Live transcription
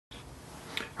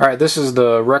Alright, this is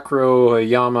the Rekrow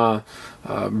Yama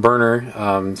burner.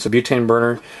 It's a butane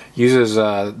burner. Uses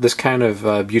this kind of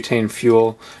butane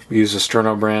fuel. We use a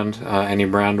Sterno brand. Any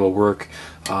brand will work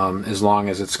as long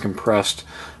as it's compressed.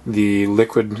 The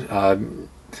liquid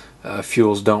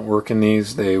fuels don't work in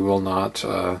these. They will not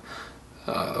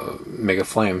make a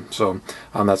flame. So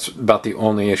that's about the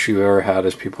only issue we ever had,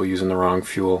 is people using the wrong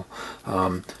fuel.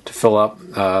 To fill up,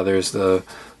 there's the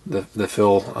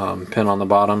fill pin on the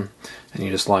bottom, and you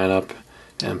just line up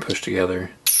and push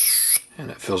together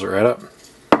and it fills it right up.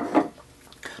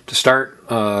 To start,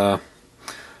 you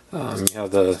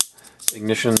have the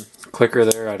ignition clicker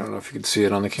there. I don't know if you can see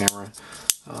it on the camera.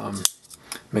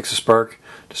 Makes a spark.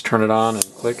 Just turn it on and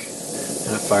click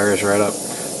and it fires right up.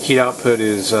 Heat output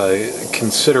is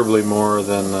considerably more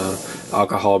than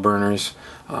alcohol burners,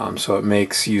 so it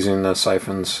makes using the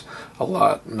siphons a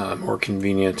lot more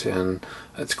convenient, and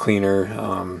it's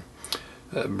cleaner,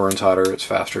 it burns hotter, it's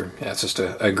faster. Yeah, it's just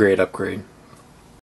a great upgrade.